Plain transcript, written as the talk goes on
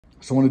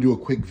So I want to do a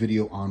quick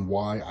video on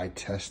why I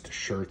test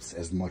shirts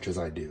as much as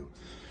I do.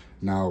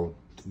 Now,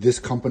 this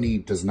company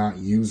does not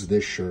use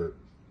this shirt.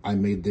 I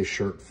made this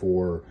shirt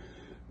for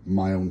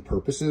my own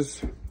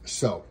purposes.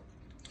 So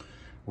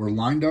we're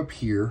lined up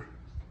here,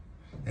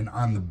 and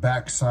on the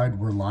back side,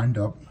 we're lined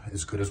up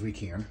as good as we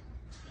can.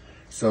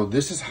 So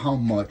this is how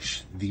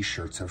much these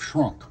shirts have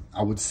shrunk.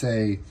 I would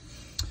say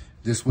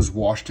this was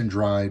washed and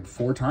dried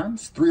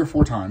 3 or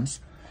 4 times.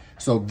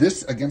 So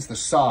this against the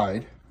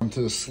side,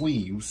 onto the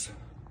sleeves,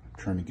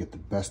 trying to get the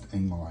best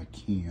angle I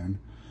can.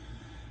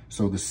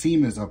 So the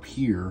seam is up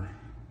here,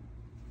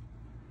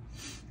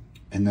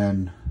 and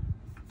then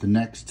the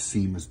next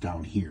seam is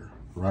down here,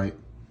 right?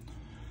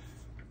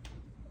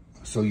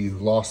 So you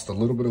lost a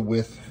little bit of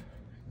width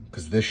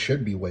because this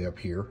should be way up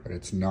here, but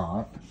it's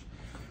not.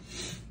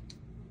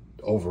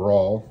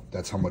 Overall,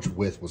 that's how much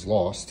width was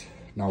lost.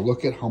 Now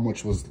look at how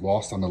much was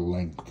lost on the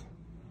length.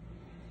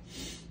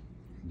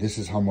 This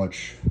is how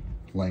much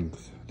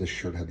length this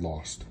shirt had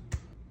lost.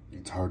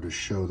 It's hard to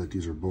show that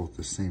these are both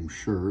the same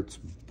shirts,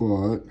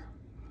 but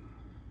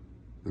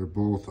they're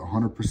both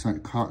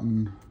 100%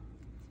 cotton,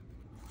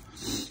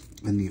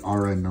 and the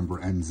RN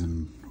number ends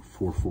in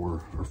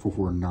 44 or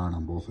 449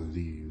 on both of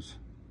these.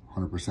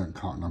 100%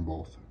 cotton on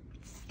both.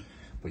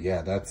 But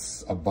yeah,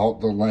 that's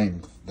about the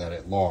length that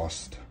it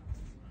lost.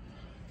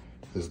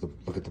 Because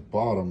look at the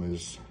bottom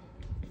is,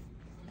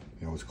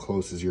 you know, as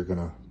close as you're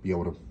gonna be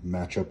able to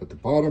match up at the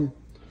bottom,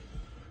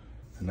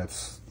 and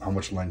that's how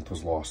much length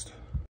was lost.